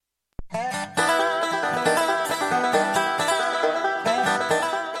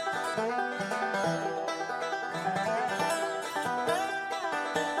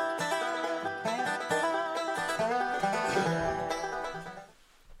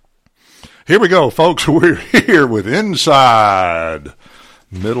Here we go, folks. We're here with Inside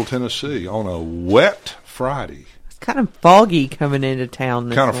Middle Tennessee on a wet Friday. It's kind of foggy coming into town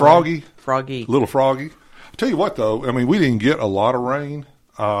this Kind of morning. froggy? Froggy. A little froggy. I'll tell you what, though. I mean, we didn't get a lot of rain.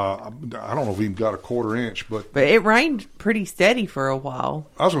 I don't know if we even got a quarter inch. But it rained pretty steady for a while.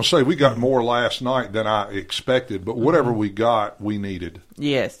 I was going to say, we got more last night than I expected. But whatever we got, we needed.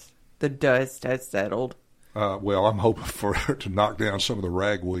 Yes. The dust has settled. Well, I'm hoping for it to knock down some of the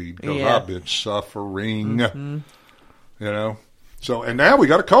ragweed because Yeah. I've been suffering, you know. So, and now we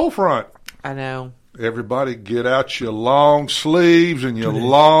got a cold front. I know. Everybody get out your long sleeves and your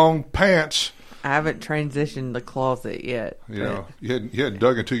long pants. I haven't transitioned the closet yet. You know, you hadn't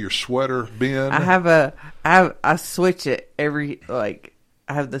dug into your sweater bin. I switch it every, like,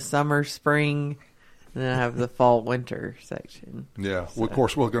 I have the summer, spring, and then I have the fall, winter section. Yeah. So. Well, of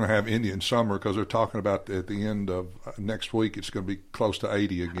course, we're going to have Indian summer because they're talking about at the end of next week, it's going to be close to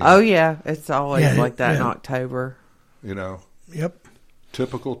 80 again. Oh, yeah. It's always like that in October. You know. Yep.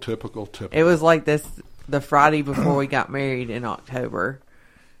 Typical. It was like this the Friday before we got married in October.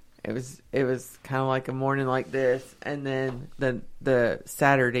 It was kind of like a morning like this, and then the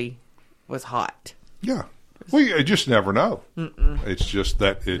Saturday was hot. Yeah. Well, you just never know. It's just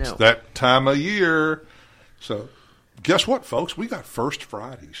that that time of year. So, guess what, folks? We got First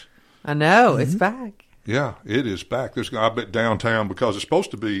Fridays. I know it's back. Yeah, it is back. I bet downtown because it's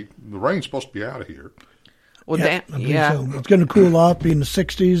supposed to be the rain's supposed to be out of here. Well, I believe so. It's going to cool off, be in the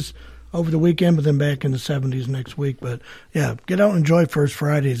 60s over the weekend, but then back in the 70s next week. But yeah, get out and enjoy First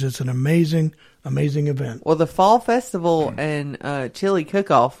Fridays. It's an amazing event. Well, the Fall Festival and Chili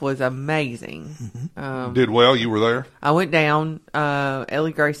Cook-Off was amazing. Did well? You were there? I went down.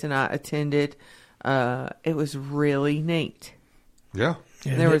 Ellie Grace and I attended. It was really neat. Yeah.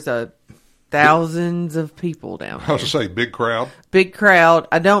 There was thousands of people down there. I was going to say, big crowd. Big crowd.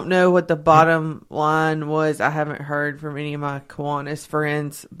 I don't know what the bottom line was. I haven't heard from any of my Kiwanis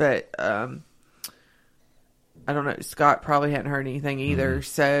friends, but I don't know. Scott probably hadn't heard anything either.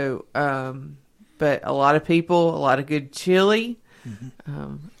 So, but a lot of people, a lot of good chili,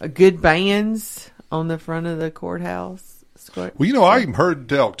 a good bands on the front of the courthouse. Well, you know, I even heard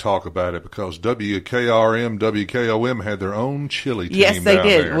Delk talk about it because WKRM, WKOM had their own chili team. Yes, they down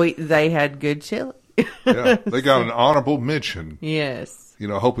did. There. They had good chili. Yeah, they got an honorable mention. Yes. You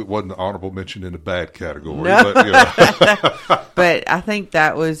know, I hope it wasn't an honorable mention in the bad category. No. But, you know. But I think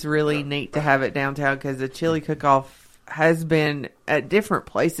that was really neat to have it downtown because the chili cook-off has been at different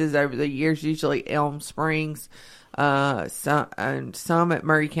places over the years, usually Elm Springs, some at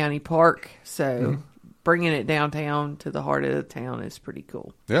Murray County Park. So bringing it downtown to the heart of the town is pretty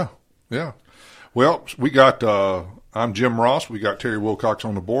cool. Yeah. Well, we got, I'm Jim Ross. We got Terry Wilcox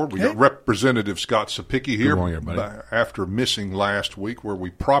on the board. We got Representative Scott Cepicky here. Good morning, everybody. After missing last week where we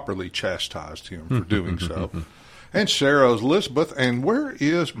properly chastised him for doing so. And Sarah Elizabeth. And where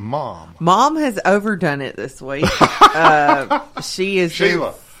is Mom? Mom has overdone it this week. She is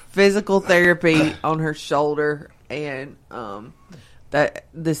doing physical therapy on her shoulder, and that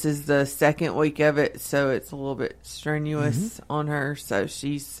this is the second week of it, so it's a little bit strenuous on her. So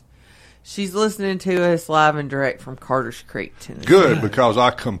she's listening to us live and direct from Carter's Creek, Tennessee. Good, because I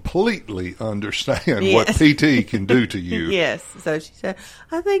completely understand what PT can do to you. Yes. So she said,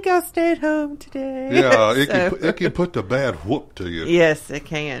 I think I'll stay at home today. Yeah, it can put the bad whoop to you. Yes, it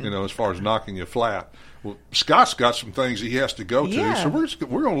can. You know, as far as knocking you flat. Well, Scott's got some things he has to go to, so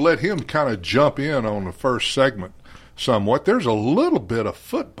we're going to let him kind of jump in on the first segment somewhat. There's a little bit of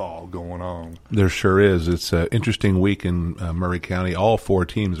football going on. There sure is. It's an interesting week in Murray County. All four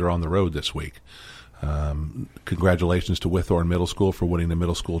teams are on the road this week. Congratulations to Withorn Middle School for winning the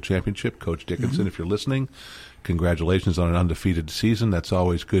middle school championship. Coach Dickinson, if you're listening, congratulations on an undefeated season. That's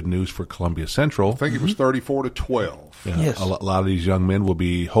always good news for Columbia Central. I think it was 34-12. Yeah, Yes. a lot of these young men will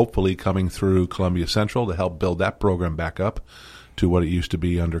be hopefully coming through Columbia Central to help build that program back up to what it used to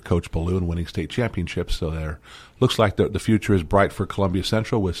be under Coach Ballou and winning state championships. So there looks like the future is bright for Columbia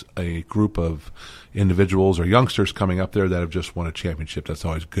Central with a group of individuals or youngsters coming up there that have just won a championship. That's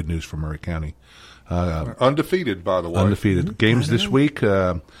always good news for Murray County. Undefeated, by the way. Undefeated. Games this week.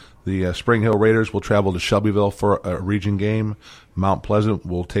 The Spring Hill Raiders will travel to Shelbyville for a region game. Mount Pleasant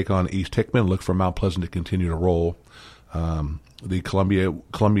will take on East Hickman. Look for Mount Pleasant to continue to roll. The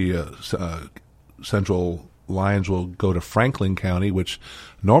Columbia Central Lions will go to Franklin County, which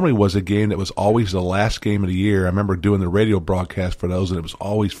normally was a game that was always the last game of the year. I remember doing the radio broadcast for those, and it was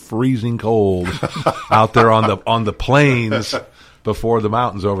always freezing cold out there on the plains. before the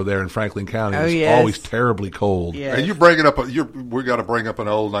mountains over there in Franklin County. Oh, It's yes. always terribly cold. Yes. And you're bringing up we got to bring up an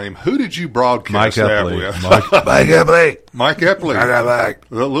old name. Who did you broadcast Mike that Epley. with? Mike Epley. Mike Epley. I got Mike.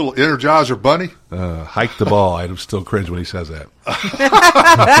 The little Energizer bunny. Hike the ball. I still cringe when he says that.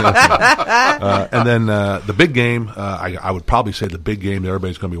 And then the big game, I would probably say the big game that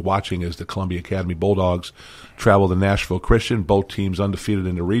everybody's going to be watching is the Columbia Academy Bulldogs travel to Nashville Christian. Both teams undefeated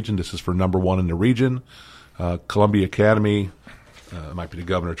in the region. This is for number 1 in the region. Columbia Academy, might be the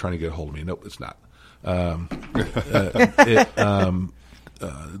governor trying to get a hold of me. Nope, it's not.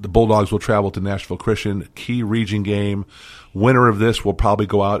 The Bulldogs will travel to Nashville Christian. Key region game. Winner of this will probably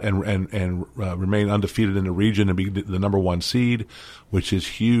go out and remain undefeated in the region and be the number 1 seed, which is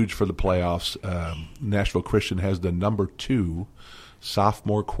huge for the playoffs. Nashville Christian has the number 2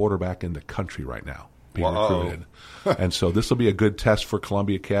 sophomore quarterback in the country right now being recruited. And so this will be a good test for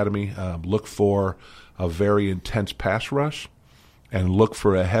Columbia Academy. Look for a very intense pass rush, and look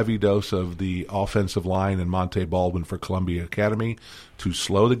for a heavy dose of the offensive line and Monte Baldwin for Columbia Academy to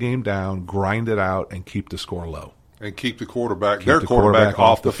slow the game down, grind it out, and keep the score low. And keep the quarterback, their quarterback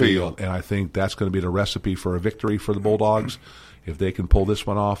off the field. And I think that's going to be the recipe for a victory for the Bulldogs. If they can pull this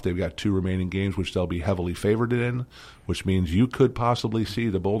one off, they've got 2 remaining games, which they'll be heavily favored in, which means you could possibly see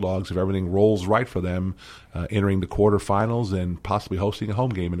the Bulldogs, if everything rolls right for them, entering the quarterfinals and possibly hosting a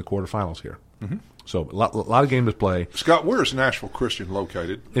home game in the quarterfinals here. Mm-hmm. So a lot of games to play. Scott, where is Nashville Christian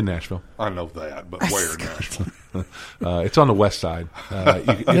located? In Nashville. I know that, but where in Nashville? It's on the west side.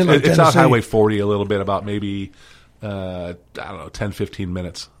 It's on Highway 40 a little bit, about maybe, 10, 15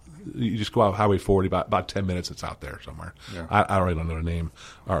 minutes. You just go out Highway 40, about 10 minutes it's out there somewhere. Yeah. I really don't know the name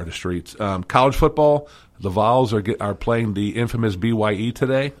or the streets. College football, the Vols are playing the infamous BYE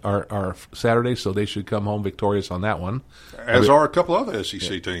today, or Saturday, so they should come home victorious on that one. As are a couple other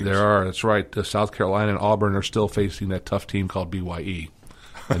SEC teams. There are, that's right. South Carolina and Auburn are still facing that tough team called BYE.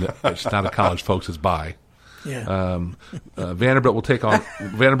 And it's not a college, folks, it's by. Yeah. Vanderbilt will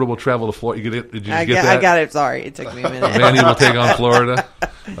travel to Florida. Did you get that? I got it. Sorry, it took me a minute. Vandy will take on Florida.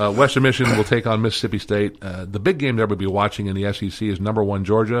 Western Michigan will take on Mississippi State. The big game that we'll be watching in the SEC is number 1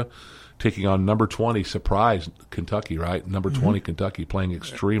 Georgia taking on number 20 surprise Kentucky. Right, number 20 Kentucky playing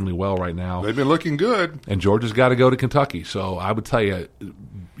extremely well right now. They've been looking good, and Georgia's got to go to Kentucky. So I would tell you,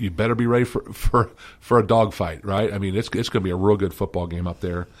 you better be ready for a dogfight. Right? I mean, it's going to be a real good football game up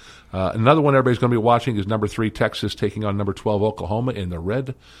there. Another one everybody's going to be watching is number 3 Texas taking on number 12 Oklahoma in the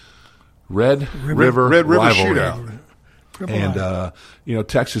Red River rivalry. Shootout. And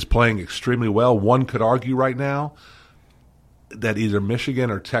Texas playing extremely well. One could argue right now that either Michigan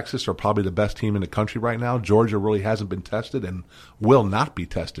or Texas are probably the best team in the country right now. Georgia really hasn't been tested and will not be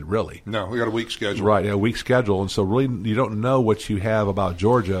tested, really. No, we got a weak schedule. Right, a weak schedule, and so really you don't know what you have about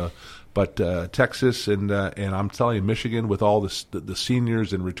Georgia. But Texas and I'm telling you, Michigan, with all the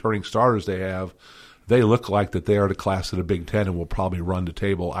seniors and returning starters they have, they look like that they are the class of the Big Ten and will probably run the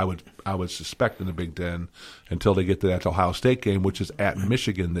table. I would suspect in the Big Ten until they get to that Ohio State game, which is at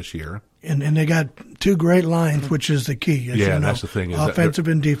Michigan this year. And they got 2 great lines, which is the key. As you know, that's the thing. Offensive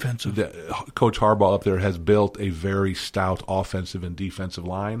and defensive. Coach Harbaugh up there has built a very stout offensive and defensive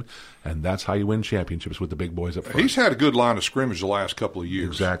line, and that's how you win championships with the big boys up front. He's had a good line of scrimmage the last couple of years.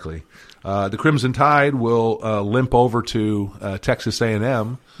 Exactly. The Crimson Tide will limp over to Texas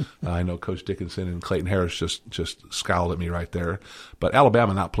A&M. I know Coach Dickinson and Clayton Harris just scowled at me right there. But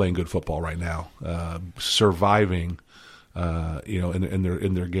Alabama not playing good football right now, surviving.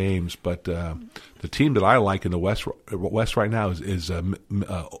 In their games, but the team that I like in the West right now is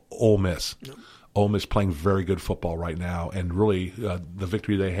Ole Miss. Yep. Ole Miss playing very good football right now, and really the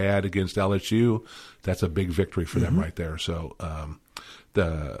victory they had against LSU, that's a big victory for them right there. So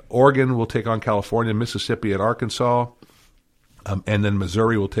the Oregon will take on California, Mississippi at Arkansas. And then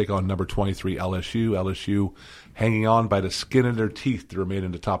Missouri will take on number 23 LSU. LSU hanging on by the skin of their teeth to remain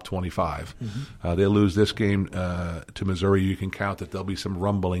in the top 25. They lose this game to Missouri. You can count that there'll be some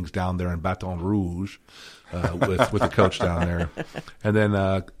rumblings down there in Baton Rouge with the coach down there. And then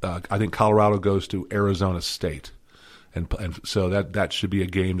I think Colorado goes to Arizona State. And so that should be a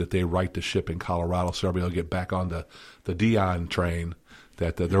game that they right the ship in Colorado, so everybody will get back on the Deion train.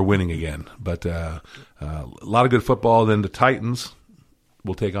 That they're winning again. But a lot of good football. Then the Titans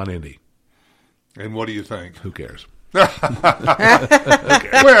will take on Indy. And what do you think? Who cares? Well,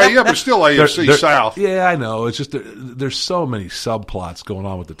 yeah, but still AFC South. Yeah, I know. It's just there's so many subplots going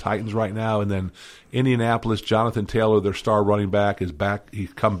on with the Titans right now. And then Indianapolis, Jonathan Taylor, their star running back, is back.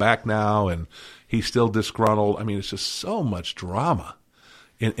 He's come back now, and he's still disgruntled. I mean, it's just so much drama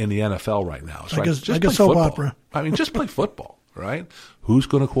in the NFL right now. It's like a soap opera. I mean, just play football. Right? Who's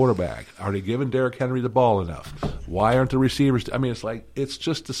going to quarterback? Are they giving Derrick Henry the ball enough? Why aren't the receivers? I mean, it's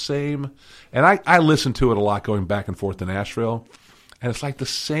just the same. And I listen to it a lot going back and forth to Nashville. And it's like the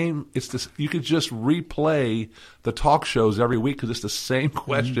same. It's this. You could just replay the talk shows every week because it's the same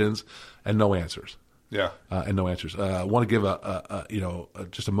questions and no answers. Yeah, and no answers. I want to give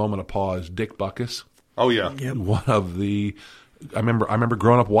just a moment of pause. Dick Butkus. Oh yeah, Yep. One of the. I remember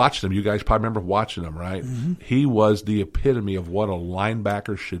growing up watching him. You guys probably remember watching him, right? Mm-hmm. He was the epitome of what a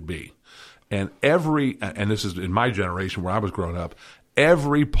linebacker should be. And this is in my generation where I was growing up,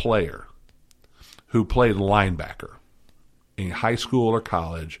 every player who played linebacker in high school or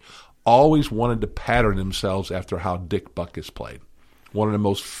college always wanted to pattern themselves after how Dick Butkus played. One of the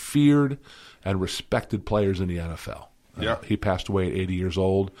most feared and respected players in the NFL. Yeah. He passed away at 80 years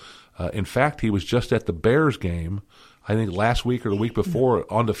old. In fact, he was just at the Bears game, I think last week or the week before,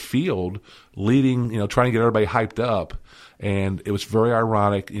 on the field, leading, trying to get everybody hyped up. And it was very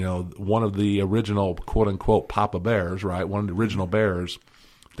ironic, one of the original, quote-unquote, Papa Bears, right, one of the original Bears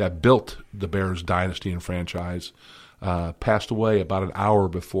that built the Bears dynasty and franchise, passed away about an hour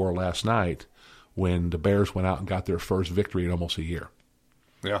before last night when the Bears went out and got their first victory in almost a year.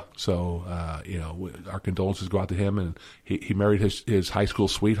 Yeah. So, our condolences go out to him. And he married his high school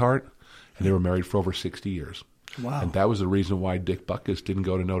sweetheart, and they were married for over 60 years. Wow. And that was the reason why Dick Butkus didn't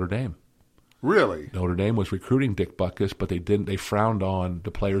go to Notre Dame. Really? Notre Dame was recruiting Dick Butkus, but they frowned on the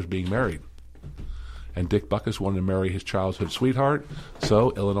players being married. And Dick Butkus wanted to marry his childhood sweetheart,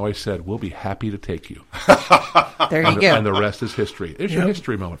 so Illinois said, "We'll be happy to take you." There you go. And the rest is history. There's your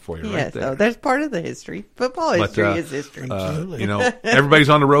history moment for you, right Yes, there. so that's part of the history. Football history is history. Absolutely. Everybody's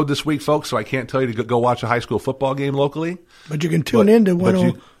on the road this week, folks, so I can't tell you to go watch a high school football game locally. But you can tune in to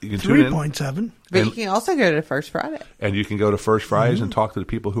you can tune in. 103.7. But you can also go to First Friday. And you can go to First Fridays and talk to the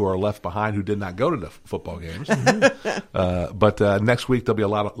people who are left behind who did not go to the football games. But next week there'll be a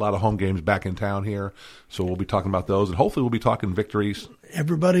lot of home games back in town here, so we'll be talking about those, and hopefully we'll be talking victories.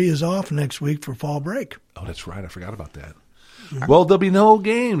 Everybody is off next week for fall break. Oh, that's right. I forgot about that. Well, there'll be no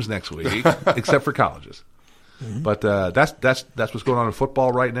games next week except for colleges. But that's what's going on in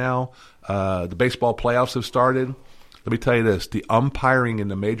football right now. The baseball playoffs have started. Let me tell you this. The umpiring in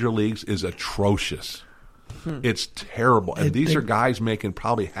the major leagues is atrocious. It's terrible. And these are guys making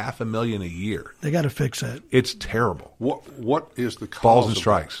probably $500,000 a year. They got to fix that. It's terrible. What is the cause balls and of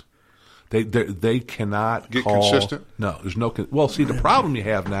strikes? They cannot get call, consistent? No, there's no. Well, see, the problem you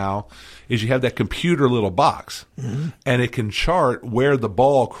have now is you have that computer little box, and it can chart where the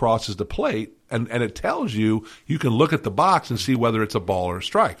ball crosses the plate, and it tells you. You can look at the box and see whether it's a ball or a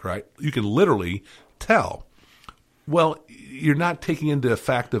strike. Right? You can literally tell. Well, you're not taking into the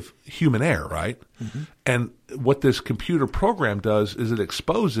fact of human error, right? And what this computer program does is it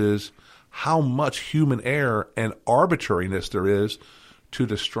exposes how much human error and arbitrariness there is to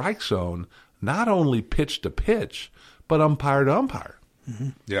the strike zone, not only pitch to pitch, but umpire to umpire.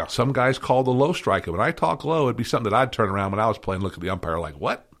 Yeah. Some guys call the low strike. When I talk low, it'd be something that I'd turn around when I was playing, look at the umpire like,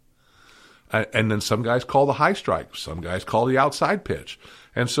 what? And then some guys call the high strike. Some guys call the outside pitch.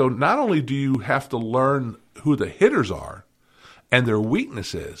 And so not only do you have to learn who the hitters are and their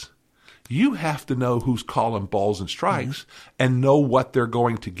weaknesses, you have to know who's calling balls and strikes and know what they're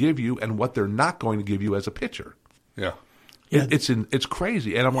going to give you and what they're not going to give you as a pitcher. Yeah. It's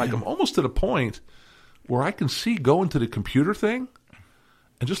crazy. And I'm I'm almost to the point where I can see going to the computer thing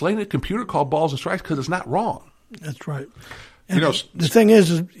and just letting the computer call balls and strikes because it's not wrong. That's right. And the thing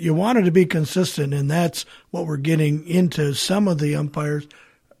is you want it to be consistent, and that's what we're getting into. Some of the umpires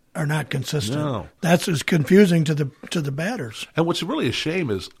are not consistent. No. That's as confusing to the batters. And what's really a shame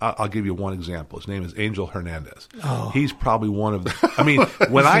is, I'll give you one example. His name is Angel Hernandez. Oh. He's probably one of the, I mean,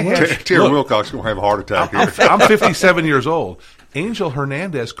 when I had... Terry Wilcox is going to have a heart attack here. I'm 57 years old. Angel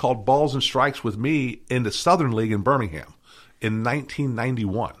Hernandez called balls and strikes with me in the Southern League in Birmingham in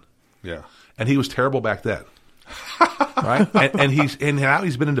 1991. Yeah. And he was terrible back then. Right? And now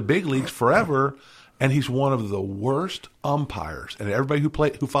he's been in the big leagues forever, and he's one of the worst umpires. And everybody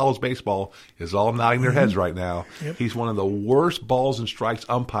who follows baseball is all nodding their heads right now. Yep. He's one of the worst balls and strikes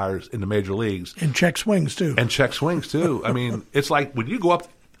umpires in the major leagues. And check swings too. I mean, it's like when you go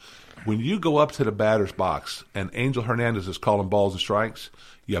up to the batter's box and Angel Hernandez is calling balls and strikes,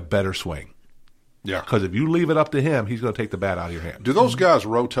 you better swing. Yeah. Because if you leave it up to him, he's going to take the bat out of your hand. Do those guys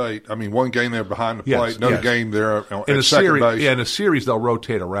rotate? I mean, one game they're behind the plate, another game they're in at second base. Yeah, in a series they'll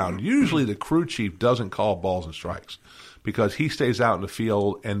rotate around. Usually the crew chief doesn't call balls and strikes because he stays out in the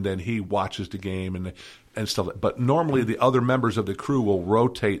field and then he watches the game and stuff. But normally the other members of the crew will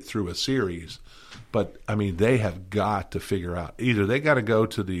rotate through a series. But, I mean, they have got to figure out. Either they got to go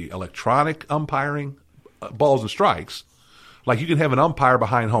to the electronic umpiring, balls and strikes, Like you can have an umpire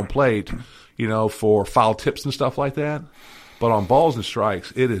behind home plate, for foul tips and stuff like that. But on balls and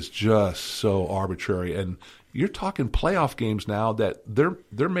strikes, it is just so arbitrary. And you're talking playoff games now that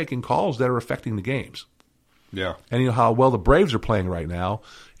they're making calls that are affecting the games. Yeah. And you know how well the Braves are playing right now.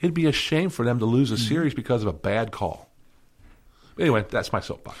 It'd be a shame for them to lose a series because of a bad call. Anyway, that's my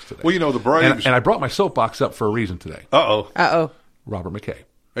soapbox today. Well, the Braves. And I brought my soapbox up for a reason today. Uh-oh. Robert McKay.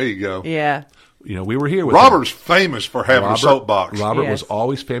 There you go. Yeah. We were here with Robert's famous for having a soapbox. Robert was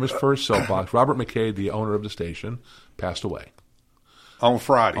always famous for his soapbox. Robert McKay, the owner of the station, passed away. On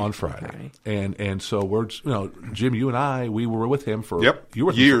Friday. And so we're, Jim, you and I, we were with him for you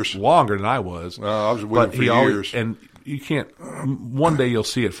were years longer than I was. I was with him for years. And you can't, one day you'll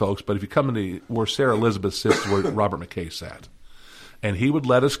see it, folks, but if you come into where Sarah Elizabeth sits, where Robert McKay sat. And he would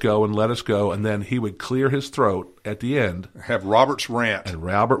let us go, and then he would clear his throat at the end. Have Robert's rant. And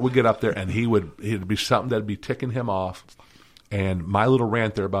Robert would get up there, and it'd be something that'd be ticking him off. And my little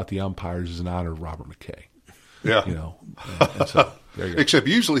rant there about the umpires is in honor of Robert McKay. Yeah. And so there you go. Except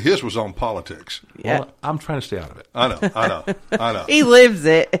usually his was on politics. Yeah. Well, I'm trying to stay out of it. I know. He lives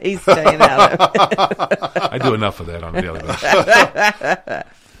it. He's staying out of it. I do enough of that on a daily basis.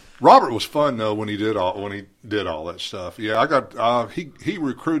 Robert was fun though when he did all that stuff. Yeah, I got he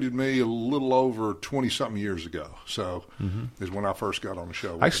recruited me a little over 20-something years ago. So is when I first got on the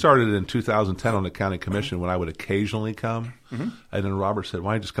show. I started in 2010 on the county commission when I would occasionally come, and then Robert said,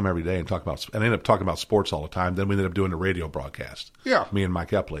 "Why don't you just come every day and talk about?" And I ended up talking about sports all the time. Then we ended up doing a radio broadcast. Yeah, me and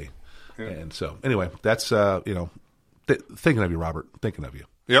Mike Epley. Yeah. And so anyway, that's thinking of you, Robert. Thinking of you.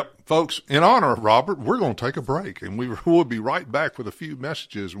 Yep. Folks, in honor of Robert, we're going to take a break, and we'll be right back with a few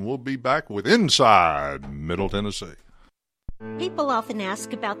messages, and we'll be back with Inside Middle Tennessee. People often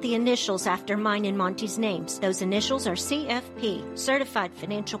ask about the initials after mine and Monty's names. Those initials are CFP, Certified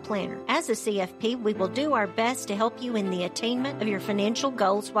Financial Planner. As a CFP, we will do our best to help you in the attainment of your financial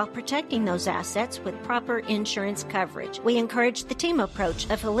goals while protecting those assets with proper insurance coverage. We encourage the team approach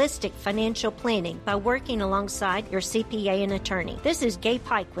of holistic financial planning by working alongside your CPA and attorney. This is Gay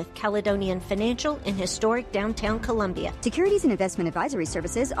Pike with Caledonian Financial in historic downtown Columbia. Securities and investment advisory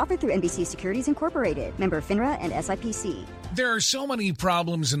services offered through NBC Securities Incorporated, member FINRA and SIPC. There are so many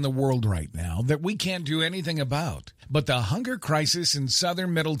problems in the world right now that we can't do anything about. But the hunger crisis in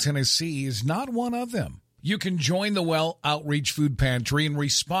southern Middle Tennessee is not one of them. You can join the Well Outreach Food Pantry in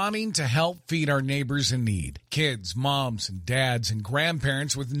responding to help feed our neighbors in need. Kids, moms, and dads, and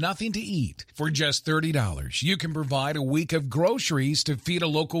grandparents with nothing to eat. For just $30, you can provide a week of groceries to feed a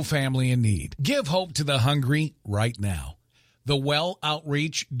local family in need. Give hope to the hungry right now.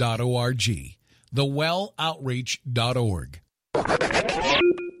 thewelloutreach.org. thewelloutreach.org.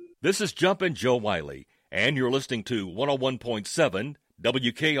 This is Jumpin' Joe Wiley, and you're listening to 101.7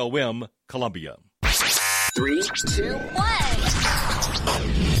 WKOM Columbia. 3, 2, 1.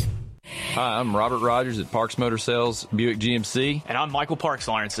 Hi, I'm Robert Rogers at Parks Motor Sales Buick GMC. And I'm Michael Parks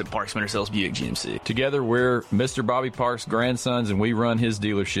Lawrence at Parks Motor Sales Buick GMC. Together, we're Mr. Bobby Parks' grandsons, and we run his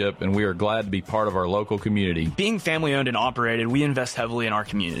dealership, and we are glad to be part of our local community. Being family-owned and operated, we invest heavily in our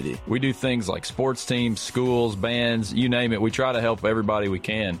community. We do things like sports teams, schools, bands, you name it. We try to help everybody we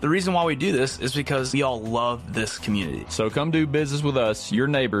can. The reason why we do this is because we all love this community. So come do business with us, your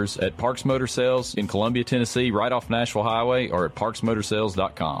neighbors, at Parks Motor Sales in Columbia, Tennessee, right off Nashville Highway, or at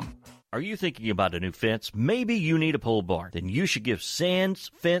parksmotorsales.com. Are you thinking about a new fence? Maybe you need a pole barn. Then you should give Sands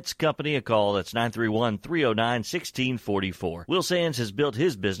Fence Company a call. That's 931-309-1644. Will Sands has built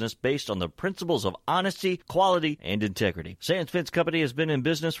his business based on the principles of honesty, quality, and integrity. Sands Fence Company has been in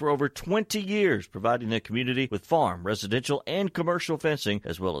business for over 20 years, providing the community with farm, residential, and commercial fencing,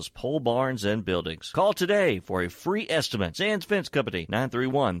 as well as pole barns and buildings. Call today for a free estimate. Sands Fence Company,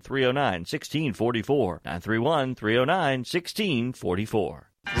 931-309-1644. 931-309-1644.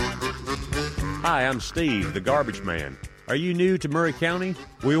 Hi, I'm Steve, the Garbage Man. Are you new to Murray County?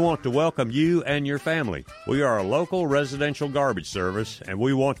 We want to welcome you and your family. We are a local residential garbage service, and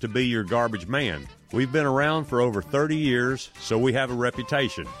we want to be your garbage man. We've been around for over 30 years, so we have a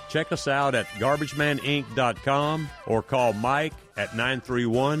reputation. Check us out at garbagemaninc.com or call Mike at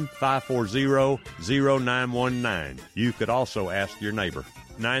 931-540-0919. You could also ask your neighbor.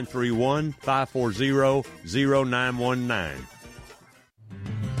 931-540-0919.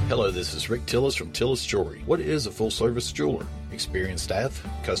 Hello, this is Rick Tillis from Tillis Jewelry. What is a full-service jeweler? experienced staff,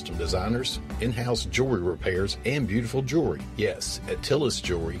 custom designers, in-house jewelry repairs, and beautiful jewelry. Yes, at Tillis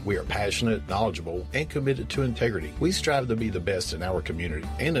Jewelry, we are passionate, knowledgeable, and committed to integrity. We strive to be the best in our community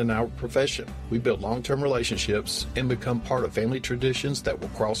and in our profession. We build long-term relationships and become part of family traditions that will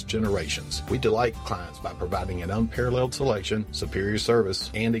cross generations. We delight clients by providing an unparalleled selection, superior service,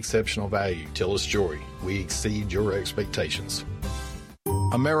 and exceptional value. Tillis Jewelry, we exceed your expectations.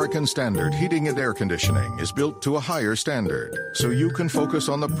 American Standard Heating and Air Conditioning is built to a higher standard, so you can focus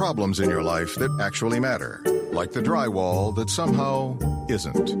on the problems in your life that actually matter, like the drywall that somehow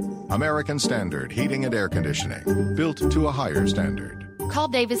isn't. American Standard Heating and Air Conditioning, built to a higher standard. Call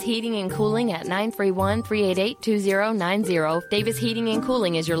Davis Heating and Cooling at 931-388-2090. Davis Heating and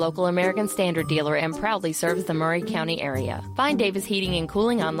Cooling is your local American Standard dealer and proudly serves the Murray County area. Find Davis Heating and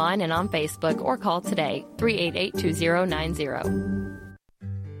Cooling online and on Facebook or call today, 388-2090.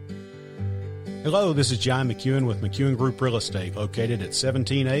 Hello, this is John McEwen with McEwen Group Real Estate, located at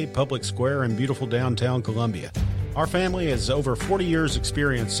 17A Public Square in beautiful downtown Columbia. Our family has over 40 years'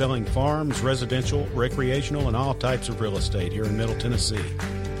 experience selling farms, residential, recreational, and all types of real estate here in Middle Tennessee.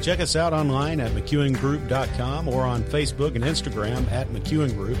 Check us out online at McEwenGroup.com or on Facebook and Instagram at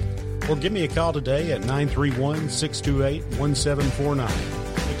McEwen Group, or give me a call today at 931-628-1749.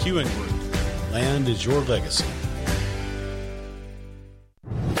 McEwen Group. Land is your legacy.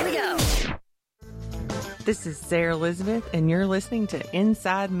 This is Sarah Elizabeth, and you're listening to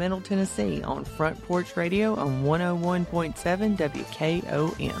Inside Middle Tennessee on Front Porch Radio on 101.7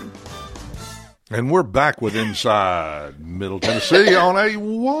 WKOM. And we're back with Inside Middle Tennessee on a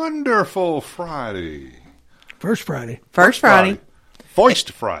wonderful Friday. First Friday. First Friday.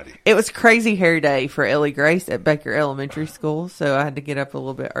 Foist Friday. It was crazy hair day for Ellie Grace at Baker Elementary School, so I had to get up a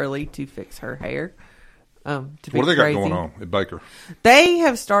little bit early to fix her hair. What do they got going on at Baker? They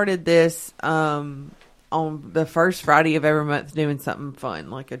have started this on the first Friday of every month, doing something fun,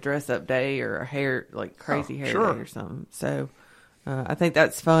 like a dress-up day or a hair, like crazy hair day or something. So I think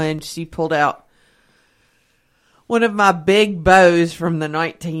that's fun. She pulled out one of my big bows from the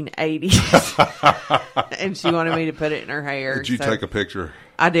 1980s, and she wanted me to put it in her hair. Did you take a picture?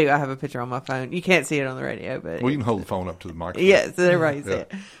 I do. I have a picture on my phone. You can't see it on the radio, but well, you can hold the phone up to the microphone. Yes, everybody see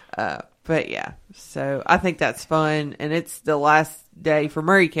it. But yeah, so I think that's fun, and it's the last day for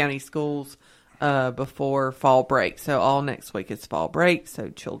Murray County schools before fall break. So all next week is fall break, so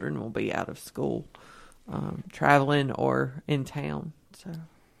children will be out of school, traveling or in town. So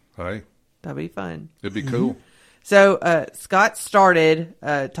hey, that'll be fun. It'd be cool. So Scott started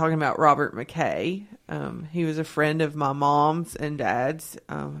talking about Robert McKay. He was a friend of my mom's and dad's,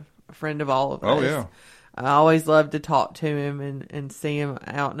 a friend of all of us. Oh, yeah. I always loved to talk to him and see him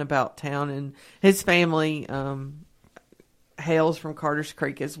out and about town. And his family hails from Carter's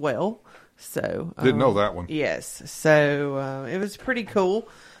Creek as well. So didn't know that one. Yes. So it was pretty cool.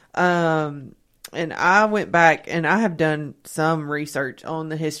 And I went back and I have done some research on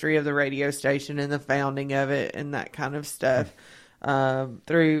the history of the radio station and the founding of it and that kind of stuff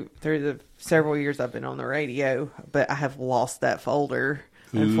through the several years I've been on the radio. But I have lost that folder,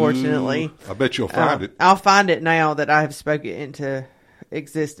 unfortunately. Ooh, I bet you'll find it. I'll find it now that I have spoken it into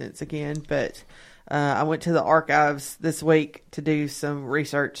existence again. But I went to the archives this week to do some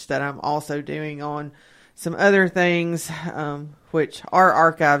research that I'm also doing on some other things, which our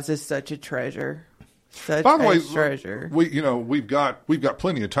archives is such a treasure. Such By the way, treasure. We've got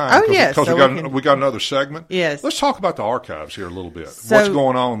plenty of time. Oh, yes. Because So we got another segment. Yes. Let's talk about the archives here a little bit. So, what's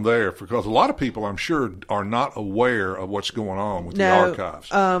going on there? Because a lot of people, I'm sure, are not aware of what's going on with the archives.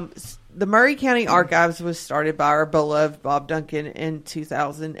 The Murray County Archives was started by our beloved Bob Duncan in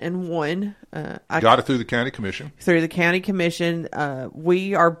 2001. Got it through the county commission. Through the county commission.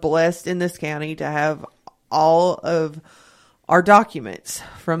 We are blessed in this county to have all of our documents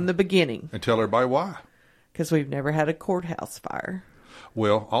from the beginning. And tell everybody why. Because we've never had a courthouse fire.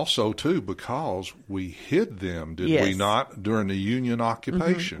 Well, also, too, because we hid them, did Yes. we not, during the Union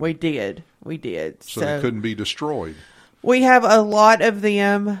occupation? We did. So they couldn't be destroyed. We have a lot of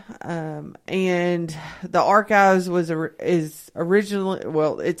them, and the archives is originally,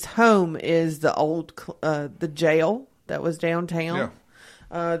 well, its home is the old the jail that was downtown.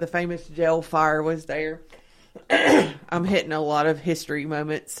 Yeah. The famous jail fire was there. I'm hitting a lot of history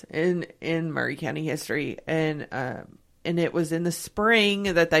moments in Murray County history, and it was in the spring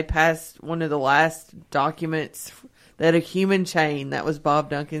that they passed one of the last documents that a human chain, that was Bob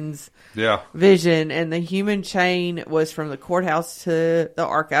Duncan's vision, and the human chain was from the courthouse to the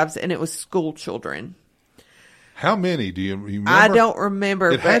archives, and it was school children. How many do you remember? I don't remember.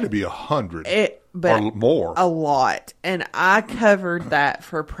 It had to be 100 or more. A lot. And I covered that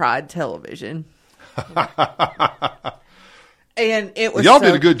for Pride Television. And it was y'all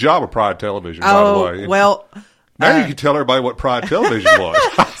did a good job of Pride Television, by the way. Well, now you can tell everybody what Pride Television was.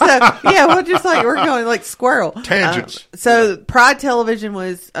 So yeah, well, just like we're going like squirrel tangents. So Pride Television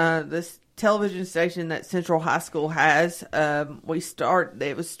was this television station that Central High School has. It was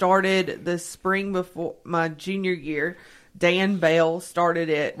started the spring before my junior year. Dan Bell started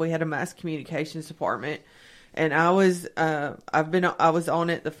it. We had a mass communications department, and I was on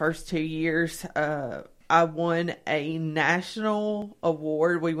it the first 2 years. I won a national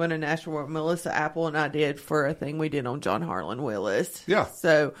award. We won a national award. Melissa Apple and I did for a thing we did on John Harlan Willis. Yeah.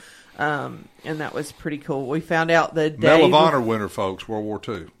 So, and that was pretty cool. We found out the day Medal of Honor winner, folks, World War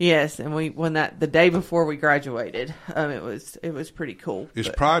II. Yes, and we won that the day before we graduated. It was pretty cool. Is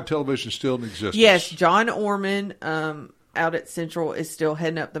Pride Television still in existence? Yes, John Orman out at Central is still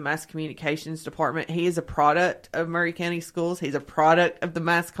heading up the mass communications department. He is a product of Murray County Schools. He's a product of the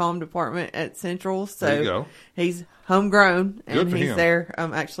mass comm department at Central. So there you go. He's homegrown, and Good for he's him. there.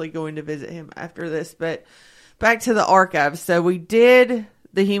 I'm actually going to visit him after this. But back to the archives. So we did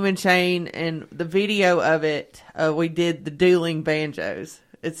the human chain, and the video of it, we did the dueling banjos.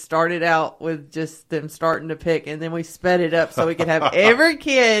 It started out with just them starting to pick, and then we sped it up so we could have every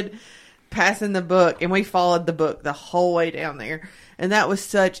kid passing the book, and we followed the book the whole way down there, and that was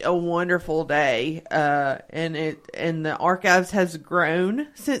such a wonderful day. And the archives has grown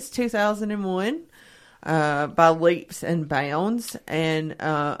since 2001 by leaps and bounds, and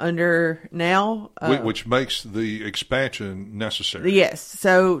under now, which makes the expansion necessary. Yes,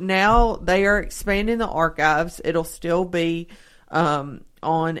 so now they are expanding the archives. It'll still be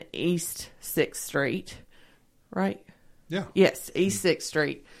on East 6th Street, right? Yeah. Yes, East 6th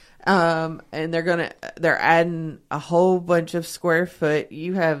Street. And they're adding a whole bunch of square foot.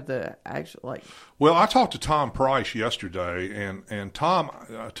 You have the actual Well, I talked to Tom Price yesterday, and Tom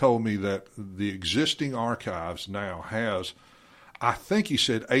told me that the existing archives now has, I think he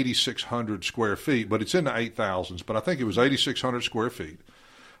said 8,600 square feet, but it's in the 8,000s. But I think it was 8,600 square feet.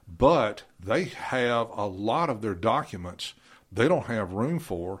 But they have a lot of their documents they don't have room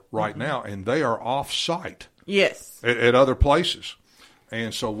for right now, and they are off-site. Yes, at other places.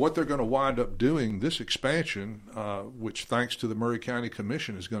 And so what they're going to wind up doing, this expansion, which thanks to the Murray County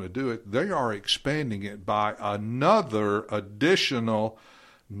Commission is going to do it, they are expanding it by another additional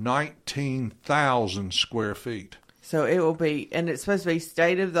 19,000 square feet. So it will be, and it's supposed to be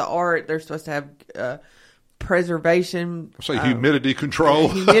state of the art. They're supposed to have preservation. Humidity control.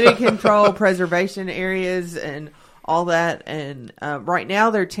 Humidity control, preservation areas, and all that. And right now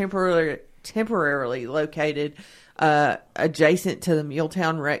they're temporarily located adjacent to the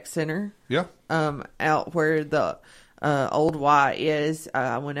Muletown Rec Center. Yeah. Out where the old Y is.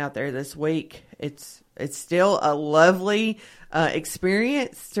 I went out there this week. It's still a lovely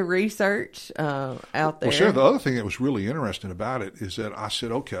experience to research out there. Well, Sarah, the other thing that was really interesting about it is that I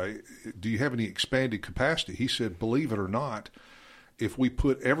said, okay, do you have any expanded capacity? He said, believe it or not, if we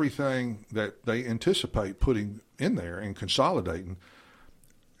put everything that they anticipate putting in there and consolidating,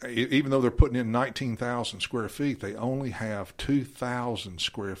 even though they're putting in 19,000 square feet, they only have 2,000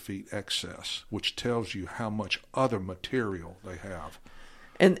 square feet excess, which tells you how much other material they have.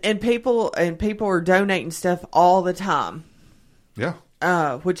 And people are donating stuff all the time. Yeah.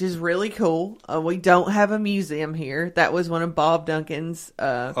 Which is really cool. We don't have a museum here. That was one of Bob Duncan's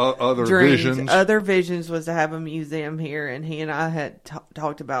other dreams. visions. Other visions was to have a museum here, and he and I had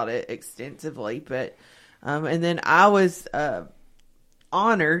talked about it extensively. But and then I was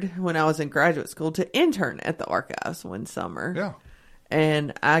honored when I was in graduate school to intern at the archives one summer. Yeah.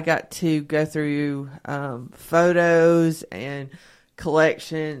 And I got to go through photos and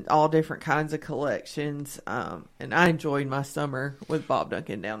collection, all different kinds of collections. And I enjoyed my summer with Bob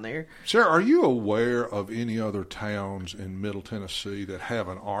Duncan down there. Sarah, are you aware of any other towns in Middle Tennessee that have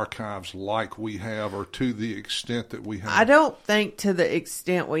an archives like we have, or to the extent that we have? I don't think to the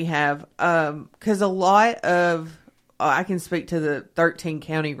extent we have, because a lot of, I can speak to the 13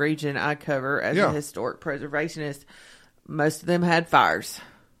 county region I cover as a historic preservationist. Most of them had fires.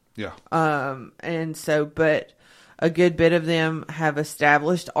 Yeah. And so, but a good bit of them have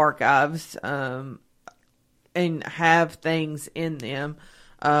established archives, and have things in them.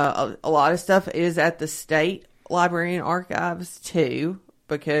 A lot of stuff is at the state library and archives too,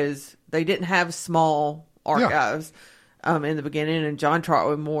 because they didn't have small archives, in the beginning, and John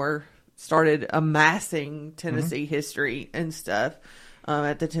Trotwood Moore started amassing Tennessee history and stuff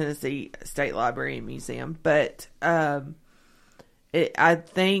at the Tennessee State Library and Museum. But I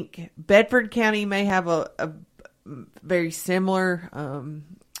think Bedford County may have a very similar,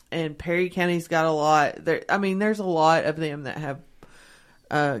 and Perry County's got a lot. There's a lot of them that have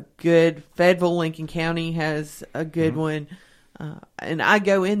good. Fayetteville, Lincoln County has a good one. and I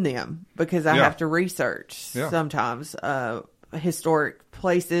go in them because I have to research sometimes historic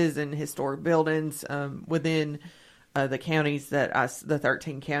places and historic buildings within the counties the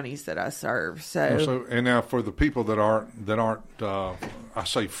 13 counties that I serve. So and now for the people that aren't I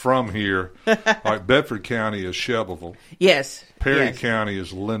say from here, like Bedford County is Shelbyville. Yes. Perry County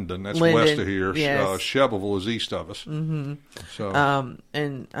is Linden. That's west of here. Yes. Shelbyville is east of us. Mm-hmm.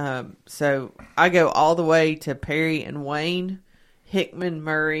 So, so I go all the way to Perry and Wayne, Hickman,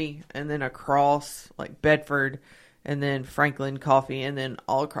 Murray, and then across like Bedford, and then Franklin, Coffee, and then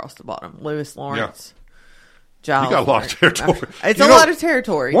all across the bottom, Lewis, Lawrence. Giles, you got a lot of territory. It's a lot of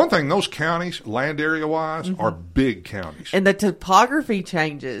territory. One thing, those counties, land area wise, are big counties. And the topography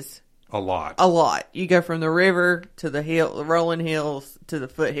changes a lot. A lot. You go from the river to the rolling hills to the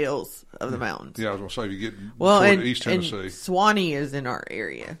foothills of the mountains. Yeah, I was going to say, you get toward East Tennessee. And Swanee is in our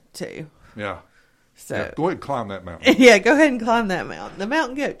area, too. Yeah. So go ahead and climb that mountain. Yeah, go ahead and climb that mountain. The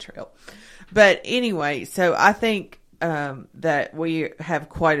Mountain Goat Trail. But anyway, so I think that we have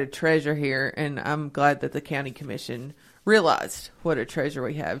quite a treasure here, and I'm glad that the county commission realized what a treasure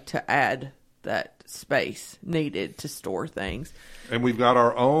we have to add that space needed to store things. And we've got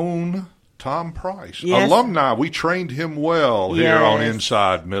our own Tom Price, alumni. We trained him well here on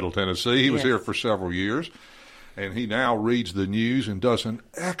Inside Middle Tennessee. He was here for several years, and he now reads the news and does an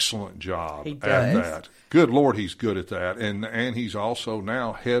excellent job at that. Good Lord, he's good at that. And he's also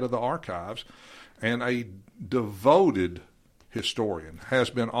now head of the archives and a devoted historian, has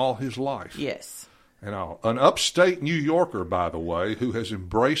been all his life. Yes. And an upstate New Yorker, by the way, who has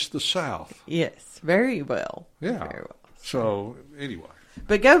embraced the South. Yes, very well. Yeah. Very well. So anyway.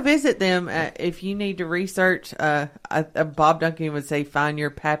 But go visit them if you need to research. Bob Duncan would say, find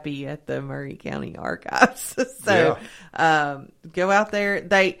your pappy at the Murray County Archives. So go out there.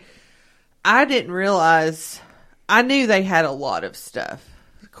 I didn't realize, I knew they had a lot of stuff.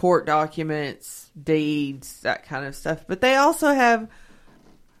 Court documents, deeds, that kind of stuff. But they also have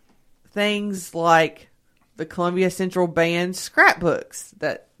things like the Columbia Central Band scrapbooks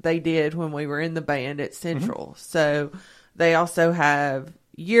that they did when we were in the band at Central. Mm-hmm. So they also have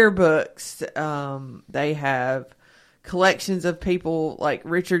yearbooks. They have collections of people like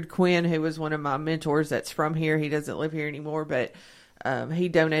Richard Quinn, who was one of my mentors that's from here. He doesn't live here anymore, but he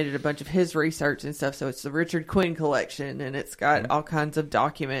donated a bunch of his research and stuff. So it's the Richard Quinn collection, and it's got all kinds of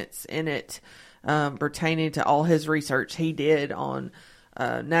documents in it pertaining to all his research he did on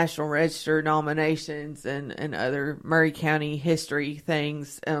National Register nominations and other Murray County history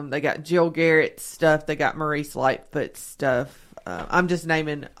things. They got Jill Garrett's stuff. They got Maurice Lightfoot's stuff. I'm just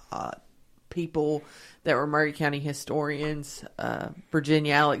naming people that were Murray County historians.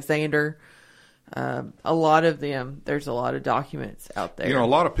 Virginia Alexander. A lot of them, there's a lot of documents out there. You know, a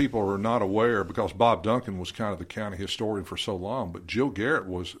lot of people are not aware because Bob Duncan was kind of the county historian for so long, but Jill Garrett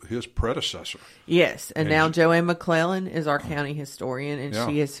was his predecessor. Yes, and now Joanne McClellan is our county historian, and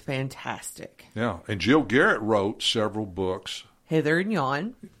she is fantastic. Yeah, and Jill Garrett wrote several books. Hither and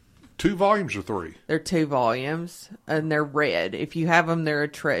Yon. 2 volumes or 3? They're 2 volumes, and they're read. If you have them, they're a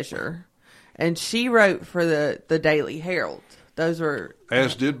treasure. And she wrote for the Daily Herald. Those were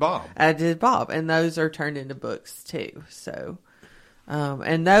as did Bob. And those are turned into books too. So,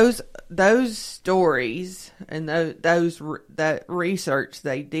 and those stories and that research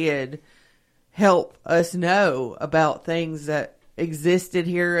they did help us know about things that existed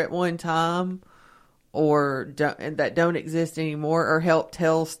here at one time, or that don't exist anymore, or help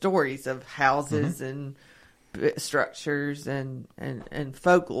tell stories of houses and structures and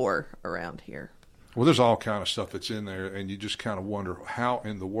folklore around here. Well, there's all kind of stuff that's in there, and you just kind of wonder how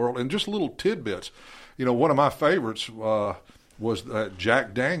in the world, and just little tidbits. You know, one of my favorites was that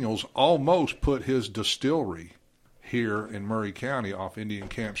Jack Daniels almost put his distillery here in Murray County off Indian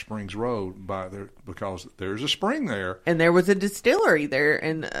Camp Springs Road because there's a spring there. And there was a distillery there.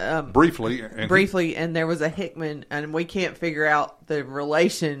 And briefly, and there was a Hickman, and we can't figure out the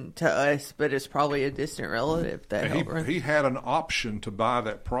relation to us, but it's probably a distant relative that he had an option to buy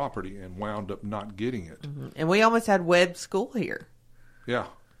that property and wound up not getting it. Mm-hmm. And we almost had Webb School here. Yeah.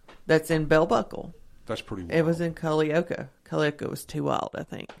 That's in Bell Buckle. That's pretty wild. It was in Culleoka. Culleoka was too wild, I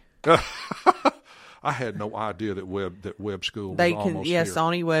think. I had no idea that Webb School was almost here.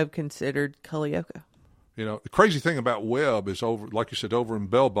 Sonny Webb considered Culleoka. You know, the crazy thing about Webb is over, like you said, over in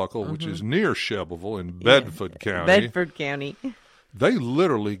Bell Buckle, which is near Shelbyville in Bedford County. Bedford County. They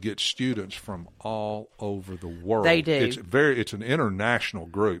literally get students from all over the world. They do. It's an international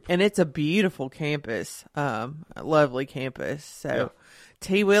group. And it's a beautiful campus, a lovely campus. So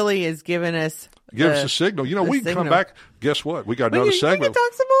T. Willie is giving us Give us a signal. You know, we can come back. Guess what? We got another segment. We can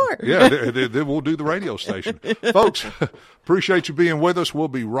talk some more. Yeah, then we'll do the radio station. Folks, appreciate you being with us. We'll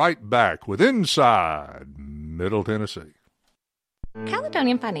be right back with Inside Middle Tennessee.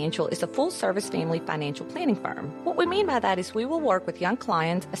 Caledonian Financial is a full-service family financial planning firm. What we mean by that is we will work with young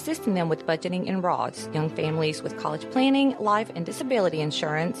clients, assisting them with budgeting and RODs, young families with college planning, life and disability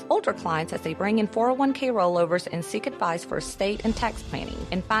insurance, older clients as they bring in 401k rollovers and seek advice for estate and tax planning,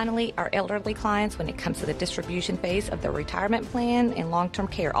 and finally, our elderly clients when it comes to the distribution phase of their retirement plan and long-term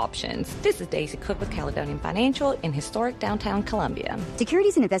care options. This is Daisy Cook with Caledonian Financial in historic downtown Columbia.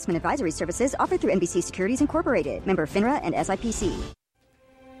 Securities and investment advisory services offered through NBC Securities Incorporated, member FINRA and SIPC.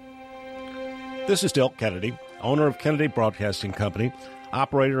 This is Delk Kennedy, owner of Kennedy Broadcasting Company,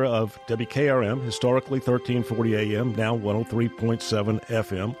 operator of WKRM, historically 1340 AM, now 103.7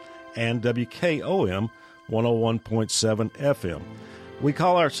 FM, and WKOM, 101.7 FM. We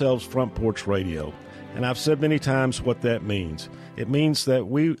call ourselves Front Porch Radio, and I've said many times what that means. It means that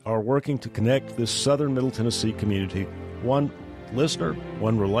we are working to connect this southern Middle Tennessee community, one listener,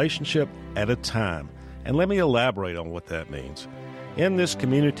 one relationship at a time. And let me elaborate on what that means. In this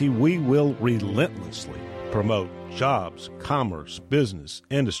community, we will relentlessly promote jobs, commerce, business,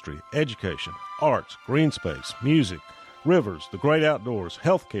 industry, education, arts, green space, music, rivers, the great outdoors,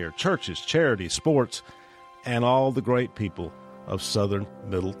 healthcare, churches, charities, sports, and all the great people of southern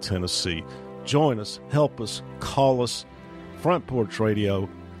Middle Tennessee. Join us, help us, call us. Front Porch Radio,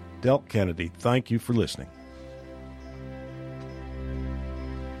 Delk Kennedy, thank you for listening.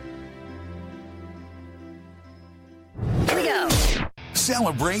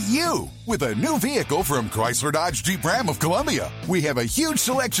 Celebrate you with a new vehicle from Chrysler Dodge Jeep Ram of Columbia. We have a huge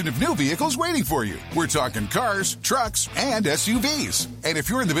selection of new vehicles waiting for you. We're talking cars, trucks, and SUVs. And if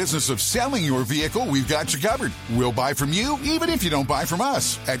you're in the business of selling your vehicle, we've got you covered. We'll buy from you even if you don't buy from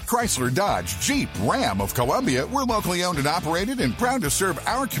us. At Chrysler Dodge Jeep Ram of Columbia, we're locally owned and operated and proud to serve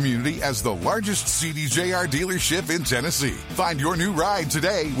our community as the largest CDJR dealership in Tennessee. Find your new ride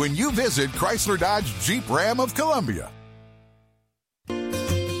today when you visit Chrysler Dodge Jeep Ram of Columbia.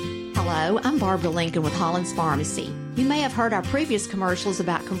 Hello, I'm Barbara Lincoln with Hollins Pharmacy. You may have heard our previous commercials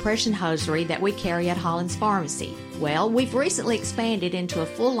about compression hosiery that we carry at Hollins Pharmacy. Well, we've recently expanded into a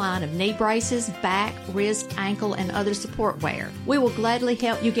full line of knee braces, back, wrist, ankle, and other support wear. We will gladly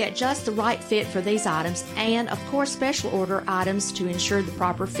help you get just the right fit for these items and, of course, special order items to ensure the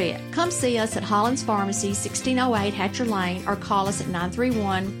proper fit. Come see us at Hollins Pharmacy, 1608 Hatcher Lane, or call us at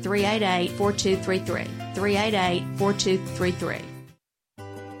 931-388-4233. 388-4233.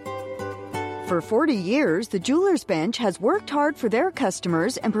 For 40 years, the Jewelers Bench has worked hard for their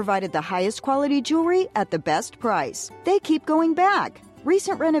customers and provided the highest quality jewelry at the best price. They keep going back.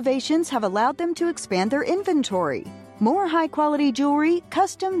 Recent renovations have allowed them to expand their inventory. More high-quality jewelry,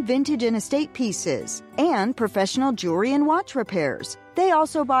 custom vintage and estate pieces, and professional jewelry and watch repairs. They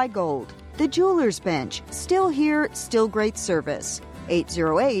also buy gold. The Jewelers Bench, still here, still great service.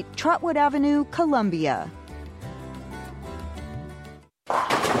 808 Trotwood Avenue, Columbia.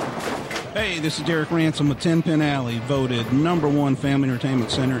 Hey, this is Derek Ransom with 10 Pin Alley, voted #1 family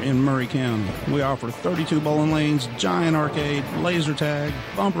entertainment center in Murray County. We offer 32 bowling lanes, giant arcade, laser tag,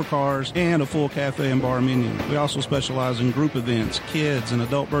 bumper cars, and a full cafe and bar menu. We also specialize in group events, kids and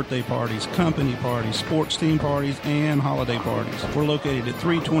adult birthday parties, company parties, sports team parties, and holiday parties. We're located at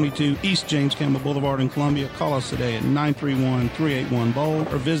 322 East James Campbell Boulevard in Columbia. Call us today at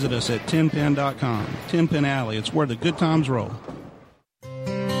 931-381-BOWL or visit us at 10pin.com. 10 Pin Alley, it's where the good times roll.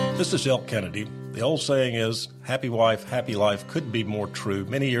 This is Delk Kennedy. The old saying is, happy wife, happy life could be more true.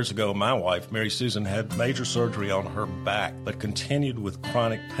 Many years ago, my wife, Mary Susan, had major surgery on her back, but continued with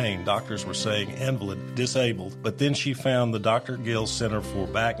chronic pain. Doctors were saying invalid, disabled, but then she found the Dr. Gill Center for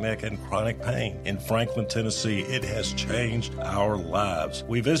Back, Neck, and Chronic Pain in Franklin, Tennessee. It has changed our lives.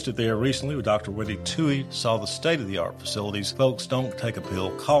 We visited there recently with Dr. Wendy Toohey, saw the state-of-the-art facilities. Folks, don't take a pill.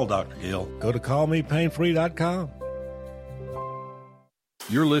 Call Dr. Gill. Go to callmepainfree.com.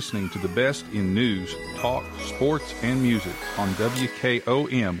 You're listening to the best in news, talk, sports, and music on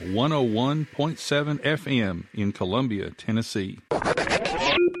WKOM 101.7 FM in Columbia, Tennessee.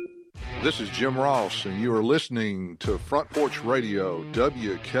 This is Jim Ross, and you are listening to Front Porch Radio,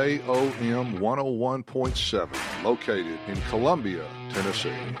 WKOM 101.7, located in Columbia, Tennessee.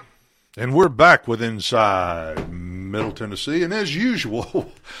 And we're back with Inside Middle Tennessee, and as usual,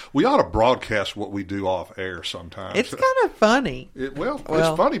 we ought to broadcast what we do off air sometimes. It's kind of funny.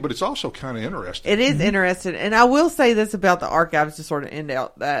 It's funny, but it's also kind of interesting. It is interesting, and I will say this about the archives to sort of end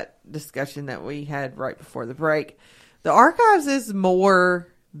out that discussion that we had right before the break. The archives is more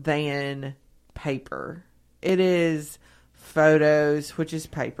than paper. It is photos, which is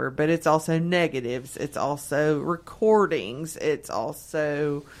paper, but it's also negatives. It's also recordings. It's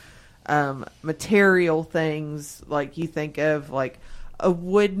also material things, like you think of like a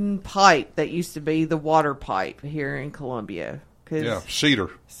wooden pipe that used to be the water pipe here in Columbia. Yeah, cedar.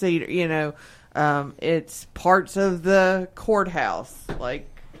 It's parts of the courthouse. Like,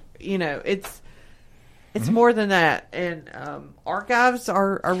 it's more than that. And archives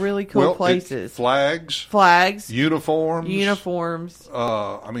are really cool places. Flags. Uniforms.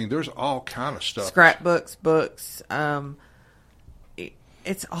 There's all kind of stuff. Scrapbooks, books.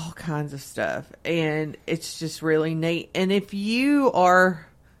 It's all kinds of stuff. And it's just really neat. And if you are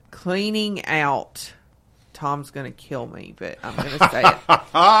cleaning out... Tom's going to kill me, but I'm going to say it.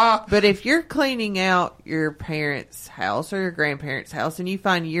 But if you're cleaning out your parents' house or your grandparents' house and you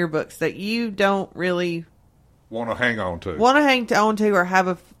find yearbooks that you don't really want to hang on to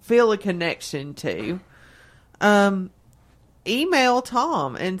or feel a connection to, email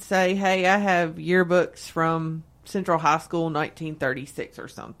Tom and say, hey, I have yearbooks from Central High School 1936 or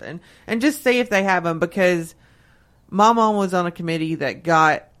something, and just see if they have them, because my mom was on a committee that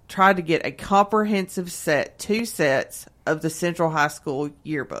tried to get a comprehensive two sets of the Central High School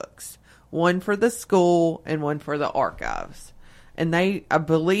yearbooks, one for the school and one for the archives. And I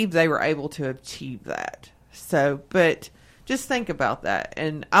believe they were able to achieve that. So, but just think about that.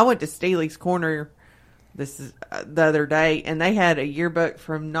 And I went to Steely's Corner the other day, and they had a yearbook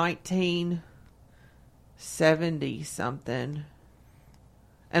from 1970 something.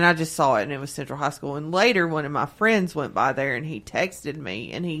 And I just saw it, and it was Central High School. And later, one of my friends went by there, and he texted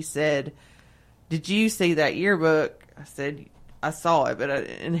me, and he said, "Did you see that yearbook?" I said, "I saw it,"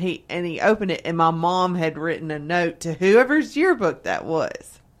 and he opened it, and my mom had written a note to whoever's yearbook that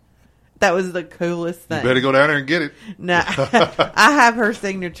was. That was the coolest thing. You better go down there and get it. No, I have her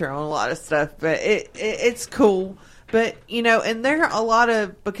signature on a lot of stuff, but it's cool. But, and there are a lot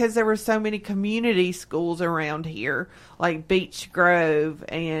because there were so many community schools around here, like Beech Grove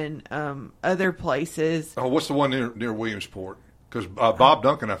and other places. Oh, what's the one near Williamsport? Because Bob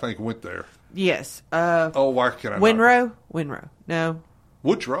Duncan, I think, went there. Yes. Why can I Winrow? Winrow. No.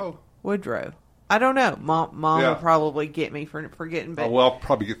 Woodrow. I don't know. Mom will probably get me for forgetting. But, I'll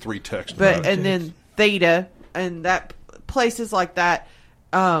probably get 3 texts. And then Theta and that places like that.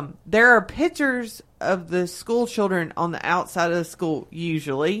 There are pictures of the school children on the outside of the school,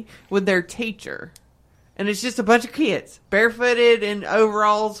 usually with their teacher, and it's just a bunch of kids barefooted in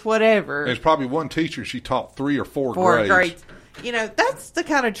overalls, whatever. There's probably one teacher. She taught 3 or 4 grades. That's the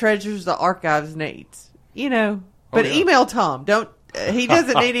kind of treasures the archives needs. But email Tom. He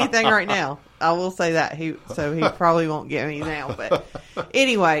doesn't need anything right now. I will say that. He probably won't get me now. But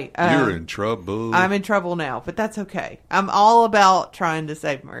anyway. You're in trouble. I'm in trouble now, but that's okay. I'm all about trying to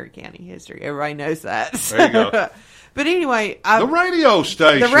save Maury County history. Everybody knows that. So. There you go. But anyway. The radio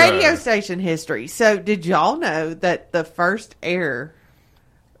station. The radio station history. So did y'all know that the first time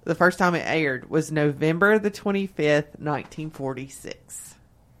it aired was November the 25th, 1946?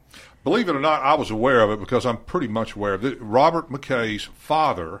 Believe it or not, I was aware of it because I'm pretty much aware of it. Robert McKay's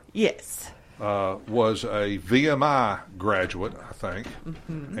father was a VMI graduate, I think,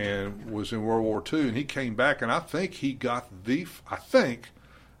 and was in World War II. And he came back, and I think he got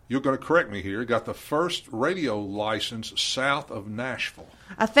you're going to correct me here, got the first radio license south of Nashville.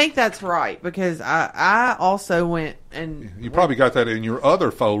 I think that's right, because I also went and... You probably got that in your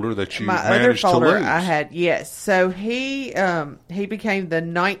other folder that you managed to lose. My other folder I had, yes. So he became the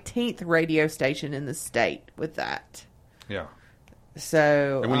 19th radio station in the state with that. Yeah.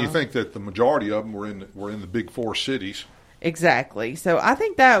 So... And when you think that the majority of them were in the big 4 cities... Exactly. So I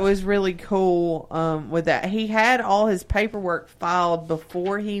think that was really cool with that. He had all his paperwork filed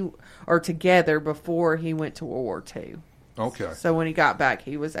before he went to World War II. Okay. So when he got back,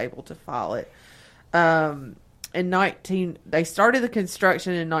 he was able to file it. They started the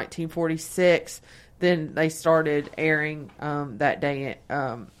construction in 1946. Then they started airing that day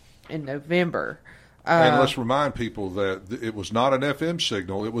in November. And let's remind people that it was not an FM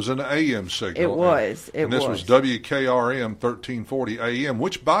signal; it was an AM signal. It was. And this was WKRM 1340 AM,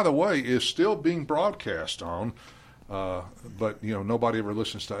 which, by the way, is still being broadcast on. But nobody ever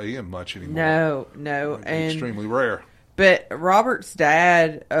listens to AM much anymore. No, and extremely rare. But Robert's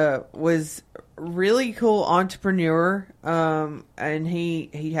dad was really cool entrepreneur, and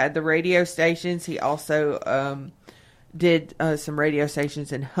he had the radio stations. He also did some radio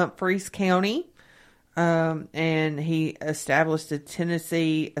stations in Humphreys County. And he established the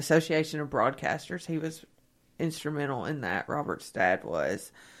Tennessee Association of Broadcasters. He was instrumental in that. Robert's dad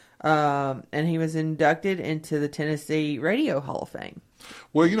was. And he was inducted into the Tennessee Radio Hall of Fame.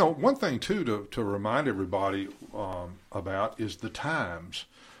 Well, one thing, too, to remind everybody about is the times.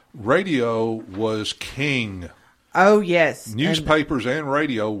 Radio was king. Oh, yes. Newspapers and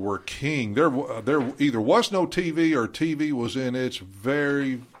radio were king. There either was no TV or TV was in its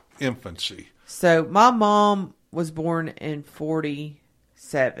very infancy. So my mom was born in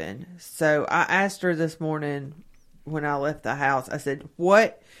 1947. So I asked her this morning when I left the house, I said,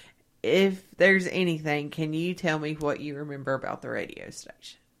 what, if there's anything, can you tell me what you remember about the radio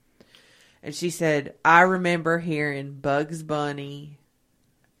station? And she said, I remember hearing Bugs Bunny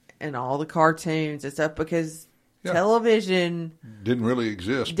and all the cartoons and stuff because television didn't really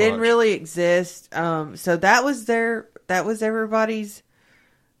exist. So that was everybody's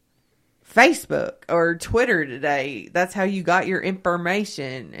Facebook or Twitter today. That's how you got your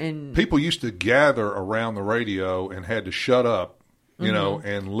information. And people used to gather around the radio and had to shut up,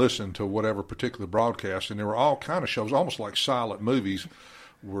 and listen to whatever particular broadcast. And there were all kind of shows, almost like silent movies.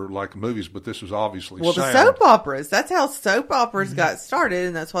 Were like movies, but this was obviously sound. The soap operas. That's how soap operas got started,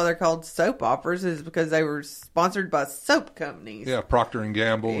 and that's why they're called soap operas, is because they were sponsored by soap companies. Yeah, Procter &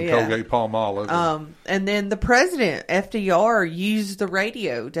 Gamble and Colgate-Palmolive. And then the president, FDR, used the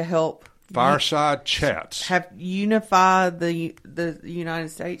radio to help fireside chats unify the United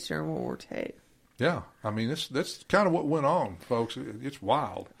States during World War II. Yeah, I mean, that's kind of what went on, folks. It's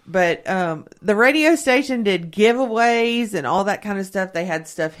wild. But the radio station did giveaways and all that kind of stuff. They had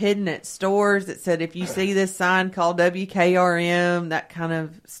stuff hidden at stores that said, if you see this sign, call WKRM, that kind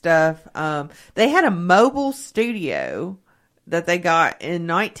of stuff. They had a mobile studio that they got in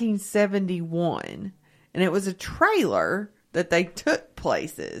 1971, and it was a trailer that they took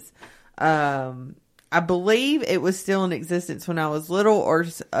places. I believe it was still in existence when I was little, or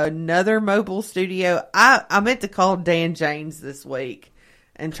another mobile studio. I meant to call Dan James this week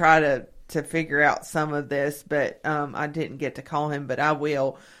and try to figure out some of this, but I didn't get to call him, but I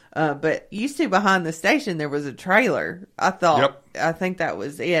will. But used to, behind the station, there was a trailer. I think that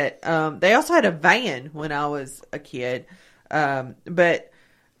was it. They also had a van when I was a kid. But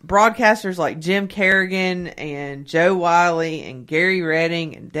broadcasters like Jim Kerrigan and Joe Wiley and Gary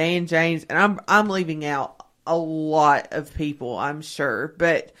Redding and Dan James, and I'm leaving out a lot of people, I'm sure,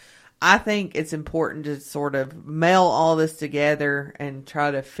 but I think it's important to sort of meld all this together and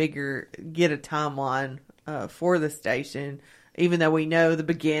try to get a timeline for the station, even though we know the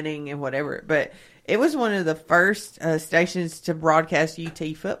beginning and whatever. But it was one of the first stations to broadcast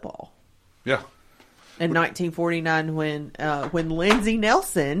UT football. Yeah. In 1949, when Lindsey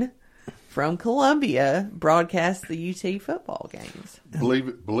Nelson from Columbia broadcast the UT football games.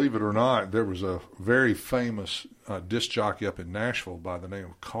 Believe it or not, there was a very famous disc jockey up in Nashville by the name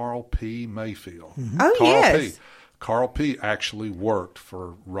of Carl P. Mayfield. Mm-hmm. Oh, yes. Carl P. actually worked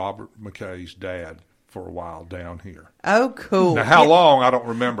for Robert McKay's dad for a while down here. Oh, cool. Now, how long, I don't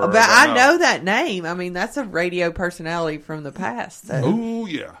remember. But I know that name. I mean, that's a radio personality from the past. So. Oh,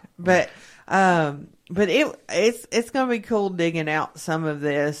 yeah. But it's going to be cool digging out some of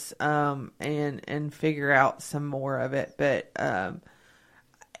this and figure out some more of it. But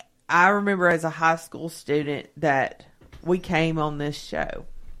I remember as a high school student that we came on this show.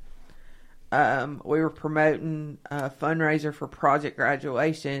 We were promoting a fundraiser for Project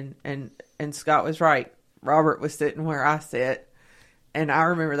Graduation, and Scott was right. Robert was sitting where I sit, and I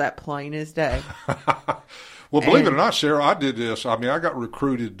remember that plain as day. Well, believe it or not, Sarah, I did this. I mean, I got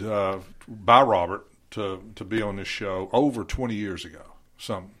recruited by Robert to be on this show over 20 years ago,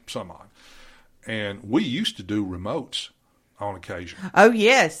 some odd. And we used to do remotes on occasion. Oh,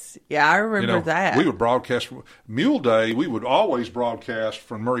 yes. Yeah, I remember that. We would broadcast from Mule Day. We would always broadcast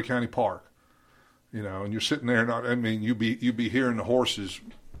from Murray County Park. And you're sitting there, and you'd be hearing the horses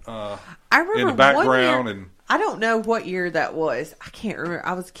I remember in the background. Year, and I don't know what year that was. I can't remember.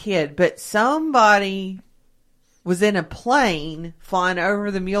 I was a kid, but somebody was in a plane flying over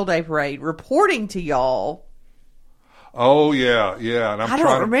the Mule Day Parade reporting to y'all. Oh, yeah. And I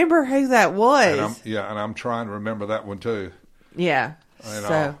don't remember who that was. And I'm trying to remember that one, too. Yeah.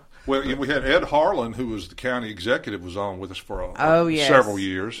 Well, we had Ed Harlan, who was the county executive, was on with us for several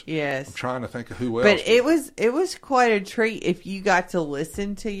years. Yes. I'm trying to think of who else. But it was quite a treat if you got to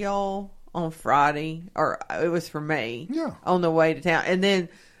listen to y'all on Friday, or it was for me. Yeah. On the way to town. And then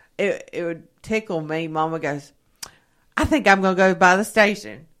it would tickle me. Mama goes, I think I'm going to go by the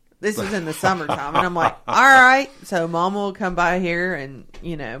station. This was in the summertime. And I'm like, all right. So Mama will come by here and,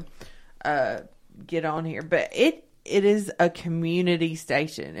 get on here. But it is a community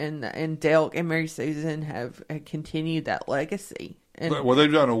station. And Delk and Mary Susan have continued that legacy. And, well,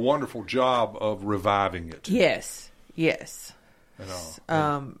 they've done a wonderful job of reviving it. Yes.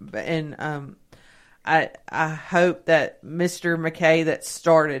 I hope that Mr. McKay that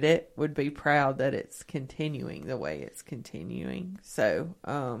started it would be proud that it's continuing the way it's continuing. So,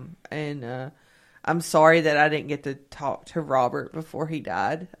 I'm sorry that I didn't get to talk to Robert before he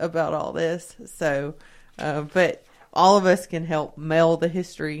died about all this. So, but all of us can help meld the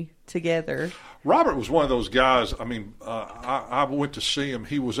history together. Robert was one of those guys. I mean, I went to see him.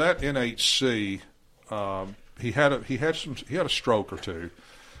 He was at NHC. He had a stroke or two,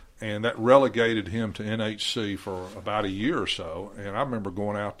 and that relegated him to NHC for about a year or so. And I remember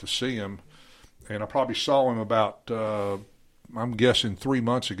going out to see him, and I probably saw him about, I'm guessing 3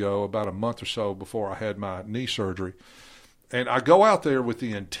 months ago, about a month or so before I had my knee surgery. And I go out there with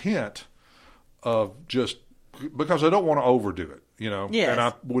the intent of just, because I don't want to overdo it, Yes. And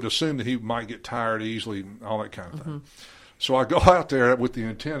I would assume that he might get tired easily and all that kind of thing. So I go out there with the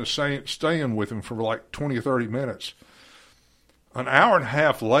intent of staying with him for like 20 or 30 minutes. An hour and a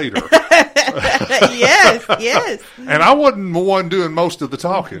half later. Yes. And I wasn't the one doing most of the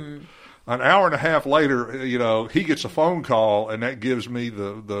talking. An hour and a half later, he gets a phone call, and that gives me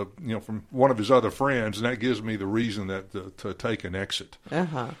the from one of his other friends, and that gives me the reason to take an exit.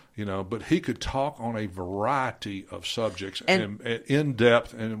 But he could talk on a variety of subjects and in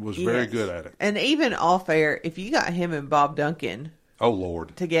depth, and was very good at it. And even off air, if you got him and Bob Duncan, oh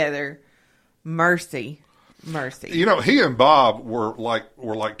Lord, together, mercy. He and Bob were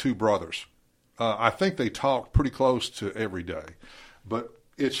like two brothers. I think they talked pretty close to every day, but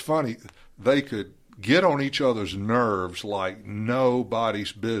it's funny, they could get on each other's nerves like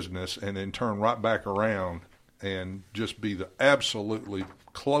nobody's business and then turn right back around and just be the absolutely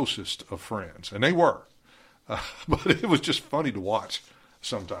closest of friends. And they were. But it was just funny to watch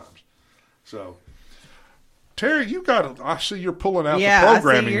sometimes. So, Terry, I see you're pulling out the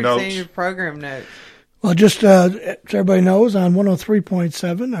programming notes. Yeah, I see you're seeing your program notes. Well, just so everybody knows, on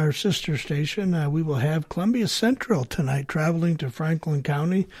 103.7, our sister station, we will have Columbia Central tonight, traveling to Franklin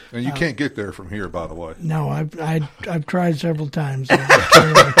County. And you can't get there from here, by the way. No, I've tried several times.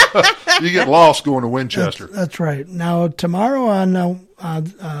 You get lost going to Winchester. That's right. Now, tomorrow on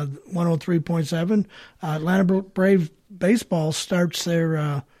 103.7, Atlanta Braves baseball starts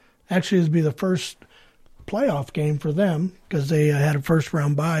their, actually it'll be the first playoff game for them, because they had a first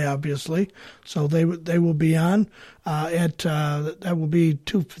round bye, obviously. So they will be on at that will be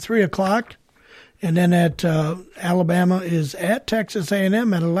 3 o'clock, and then at Alabama is at Texas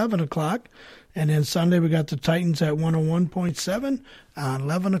A&M at 11 o'clock, and then Sunday we got the Titans at 101.7 at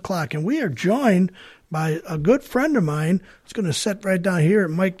 11 o'clock, and we are joined by a good friend of mine. It's going to sit right down here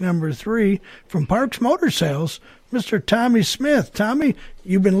at mic number 3 from Parks Motor Sales, Mr. Tommy Smith. Tommy,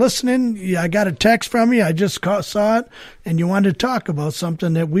 you've been listening. I got a text from you. I just saw it, and you wanted to talk about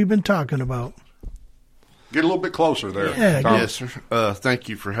something that we've been talking about. Get a little bit closer there. Yeah, yes, sir. Thank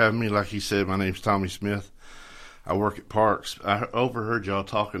you for having me. Like he said, my name's Tommy Smith. I work at Parks. I overheard y'all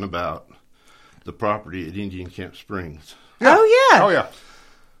talking about the property at Indian Camp Springs. Yeah. Oh, yeah.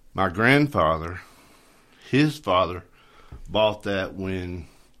 My grandfather, his father, bought that when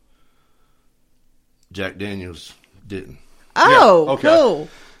Jack Daniels didn't. Oh, yeah, okay. Cool.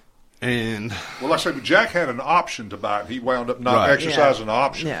 And well, I said Jack had an option to buy it. He wound up not exercising the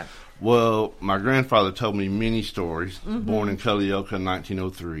option. Yeah. Well, my grandfather told me many stories. Born in Culleoka in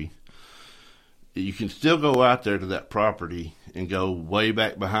 1903. You can still go out there to that property and go way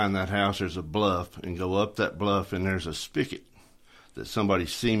back behind that house. There's a bluff, and go up that bluff, and there's a spigot that somebody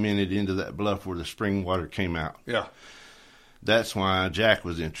cemented into that bluff where the spring water came out. Yeah. That's why Jack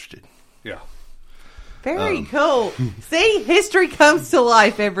was interested. Yeah. Very cool. See, history comes to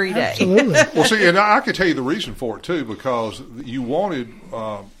life every day. Absolutely. Well, see, and I could tell you the reason for it, too, because you wanted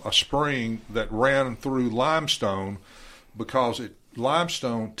a spring that ran through limestone, because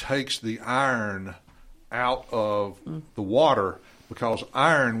limestone takes the iron out of the water, because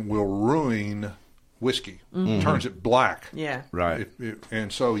iron will ruin whiskey, turns it black. Yeah. Right.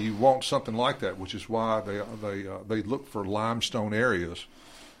 And so you want something like that, which is why they look for limestone areas.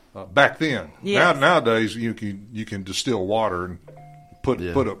 Back then, yes. Nowadays you can distill water and put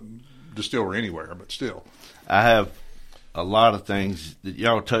a distillery anywhere, but still, I have a lot of things that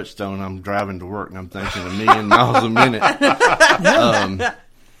y'all touched on. I'm driving to work and I'm thinking 1,000,000 miles a minute.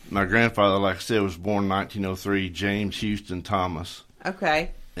 My grandfather, like I said, was born in 1903, James Houston Thomas.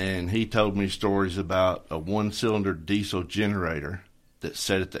 Okay. And he told me stories about a one-cylinder diesel generator that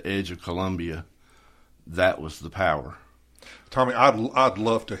sat at the edge of Columbia. That was the power. Tommy, I'd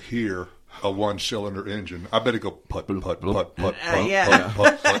love to hear a one-cylinder engine. I bet it go put.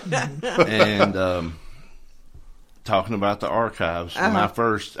 And talking about the archives, when I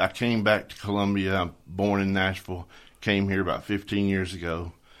came back to Columbia, I'm born in Nashville, came here about 15 years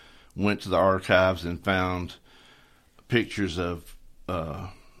ago, went to the archives and found pictures of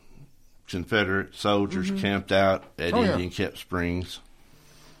Confederate soldiers camped out at Indian Kept Springs.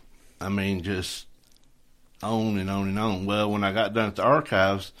 I mean, just on and on and on. Well, when I got done at the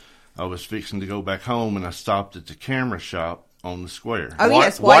archives, I was fixing to go back home, and I stopped at the camera shop on the square. Oh,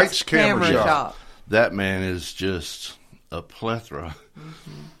 yes, White's camera shop. That man is just a plethora.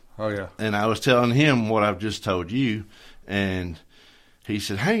 Oh, yeah. And I was telling him what I've just told you, and he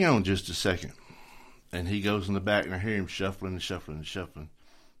said, hang on just a second. And he goes in the back, and I hear him shuffling and shuffling and shuffling.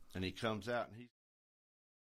 And he comes out, and he...